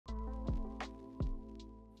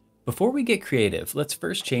Before we get creative, let's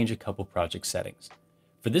first change a couple project settings.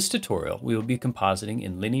 For this tutorial, we will be compositing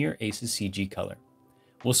in linear ACEScg color.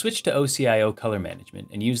 We'll switch to OCIO color management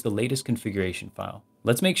and use the latest configuration file.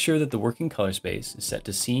 Let's make sure that the working color space is set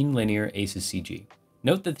to scene linear ACEScg.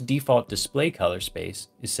 Note that the default display color space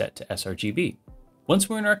is set to sRGB. Once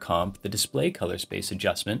we're in our comp, the display color space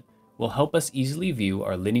adjustment will help us easily view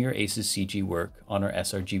our linear ACEScg work on our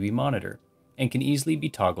sRGB monitor and can easily be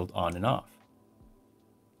toggled on and off.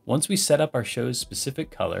 Once we set up our show's specific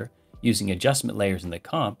color using adjustment layers in the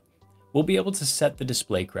comp, we'll be able to set the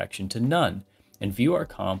display correction to none and view our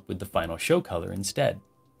comp with the final show color instead.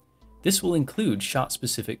 This will include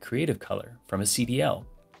shot-specific creative color from a CDL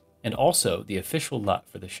and also the official LUT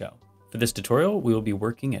for the show. For this tutorial, we will be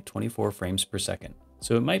working at 24 frames per second,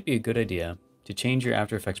 so it might be a good idea to change your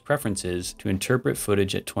After Effects preferences to interpret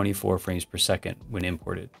footage at 24 frames per second when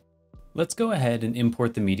imported. Let's go ahead and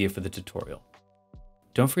import the media for the tutorial.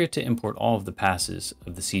 Don't forget to import all of the passes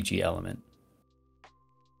of the CG element.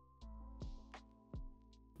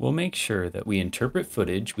 We'll make sure that we interpret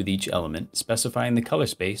footage with each element, specifying the color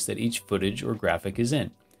space that each footage or graphic is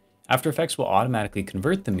in. After Effects will automatically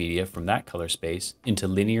convert the media from that color space into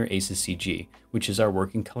linear ACEScg, which is our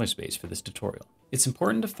working color space for this tutorial. It's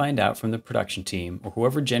important to find out from the production team or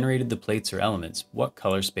whoever generated the plates or elements what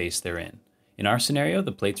color space they're in. In our scenario,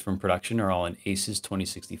 the plates from production are all in ACES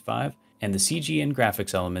 2065, and the CG and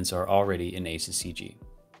graphics elements are already in ACEScg.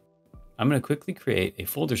 I'm going to quickly create a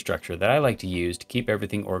folder structure that I like to use to keep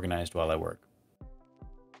everything organized while I work.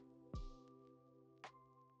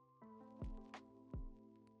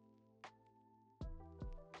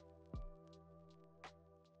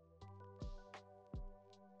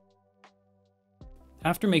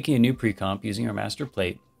 After making a new pre-comp using our master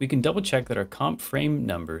plate, we can double check that our comp frame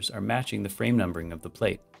numbers are matching the frame numbering of the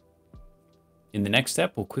plate. In the next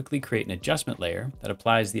step, we'll quickly create an adjustment layer that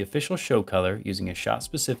applies the official show color using a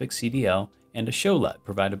shot-specific CDL and a show LUT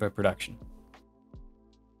provided by production.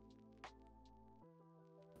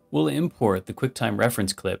 We'll import the QuickTime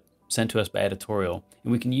reference clip sent to us by editorial,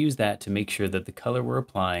 and we can use that to make sure that the color we're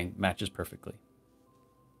applying matches perfectly.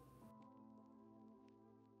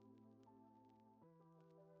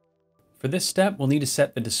 For this step, we'll need to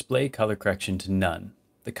set the display color correction to none.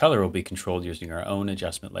 The color will be controlled using our own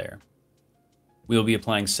adjustment layer. We will be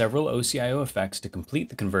applying several OCIO effects to complete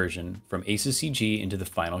the conversion from ACEScg into the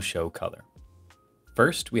final show color.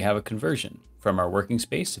 First, we have a conversion from our working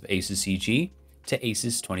space of ACEScg to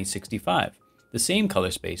ACES 2065, the same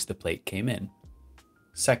color space the plate came in.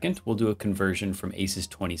 Second, we'll do a conversion from ACES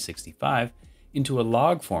 2065 into a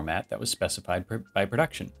log format that was specified by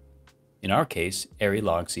production. In our case, ARRI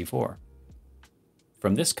log C4.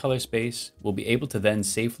 From this color space, we'll be able to then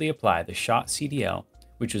safely apply the shot CDL,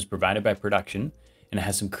 which was provided by production and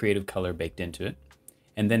has some creative color baked into it.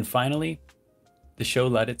 And then finally, the show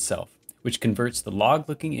LUT itself, which converts the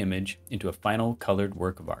log-looking image into a final colored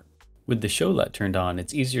work of art. With the show LUT turned on,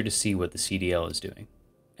 it's easier to see what the CDL is doing.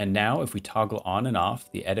 And now if we toggle on and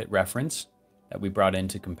off the edit reference that we brought in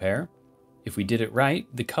to compare, if we did it right,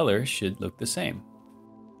 the color should look the same.